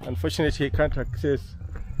 unfortunately, he can't access,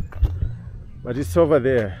 but it's over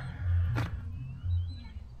there.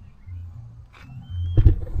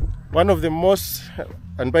 One of the most,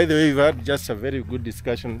 and by the way, we've had just a very good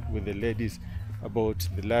discussion with the ladies about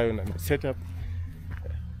the lion and the setup.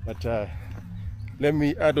 But let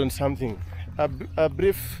me add on something. A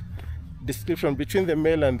brief description between the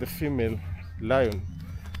male and the female lion.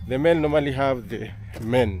 The male normally have the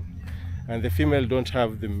men, and the female don't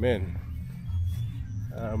have the men.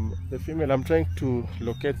 The female, I'm trying to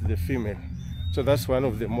locate the female. So that's one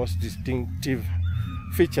of the most distinctive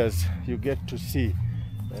features you get to see.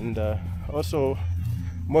 And also,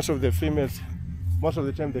 most of the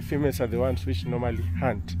time the females are the ones which normally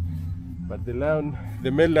hunt. But the lion,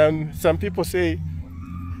 the male lion, some people say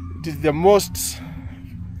it is the most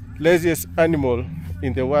laziest animal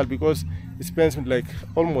in the world because it spends like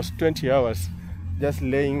almost 20 hours just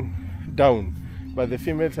laying down. But the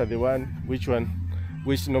females are the one which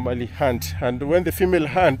normally hunt. And when the female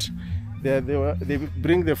hunt, they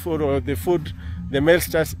bring the food, or the food the male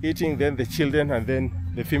starts eating, then the children, and then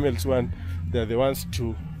the females one, they're the ones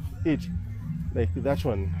to eat, like that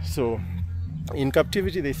one. So in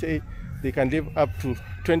captivity they say they can live up to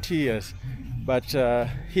 20 years, but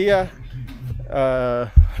here,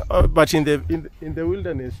 but in the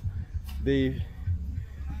wilderness, the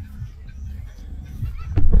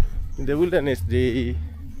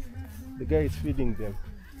guy is feeding them.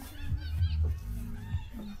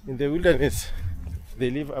 In the wilderness, they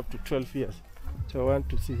live up to 12 years. So I want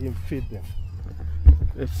to see him feed them.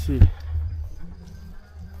 Let's see.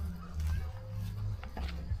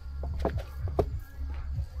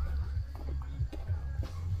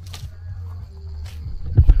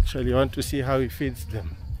 Actually, I want to see how he feeds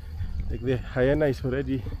them. Like the hyena is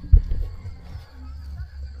already.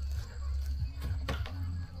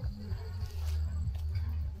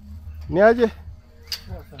 Niaje?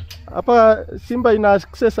 Hapa Simba ina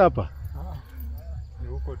access hapa.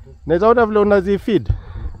 Naweza ona vile unazi feed.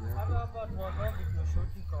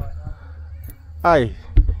 Ai,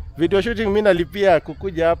 video shooting mimi nalipia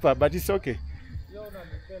kukuja hapa, but it's okay.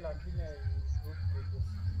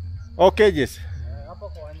 Okay, yes. Hapa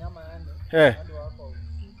kwa wanyama yani.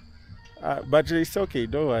 But it's okay,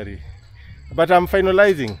 don't worry. But I'm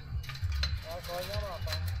finalizing.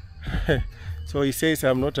 So he says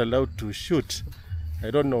I'm not allowed to shoot.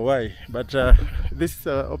 I don't know why, but this is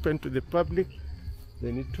open to the public.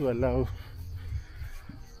 They need to allow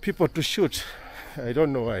people to shoot. I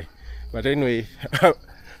don't know why, but anyway,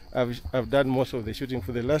 I've done most of the shooting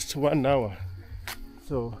for the last 1 hour.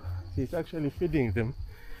 So he's actually feeding them,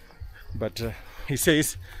 but he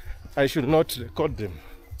says I should not record them.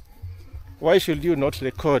 Why should you not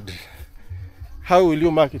record? How will you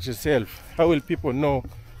market yourself? How will people know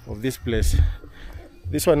of this place?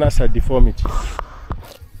 This one has a deformity.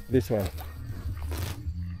 This one.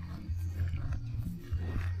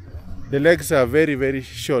 The legs are very, very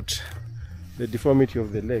short. The deformity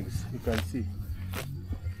of the legs, you can see.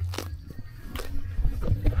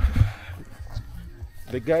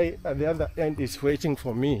 The guy at the other end is waiting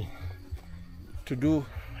for me to do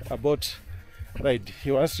a boat ride.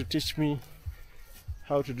 He wants to teach me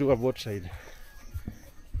how to do a boat ride.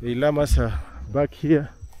 The llamas are back here,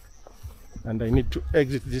 and I need to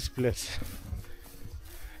exit this place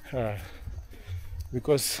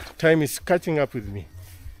because time is catching up with me.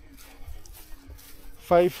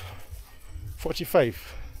 5:45,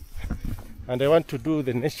 and I want to do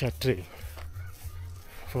the nature trail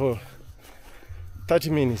for 30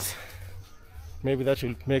 minutes. Maybe that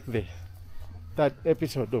will make the third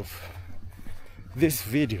episode of this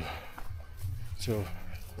video. So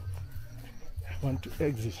I want to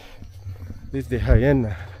exit. This is the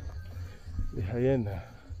hyena. The hyena,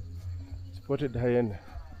 spotted hyena.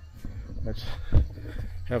 But I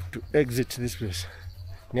have to exit this place.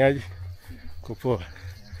 Niaje? Kopoa.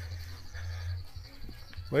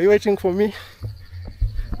 Were you waiting for me?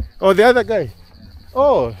 Oh, the other guy.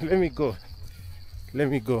 Oh, let me go. Let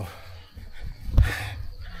me go.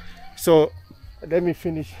 So let me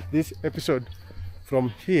finish this episode from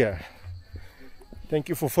here. Thank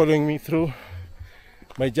you for following me through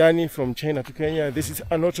my journey from China to Kenya. This is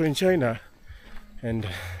ANOTO in China. And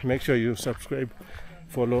make sure you subscribe,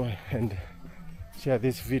 follow, and share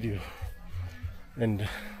this video, and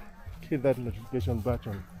hit that notification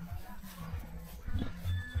button.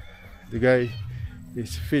 The guy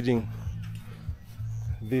is feeding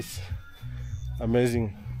these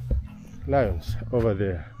amazing lions over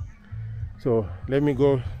there. So let me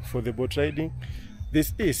go for the boat riding.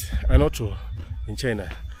 This is ANOTO in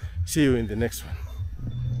China. See you in the next one.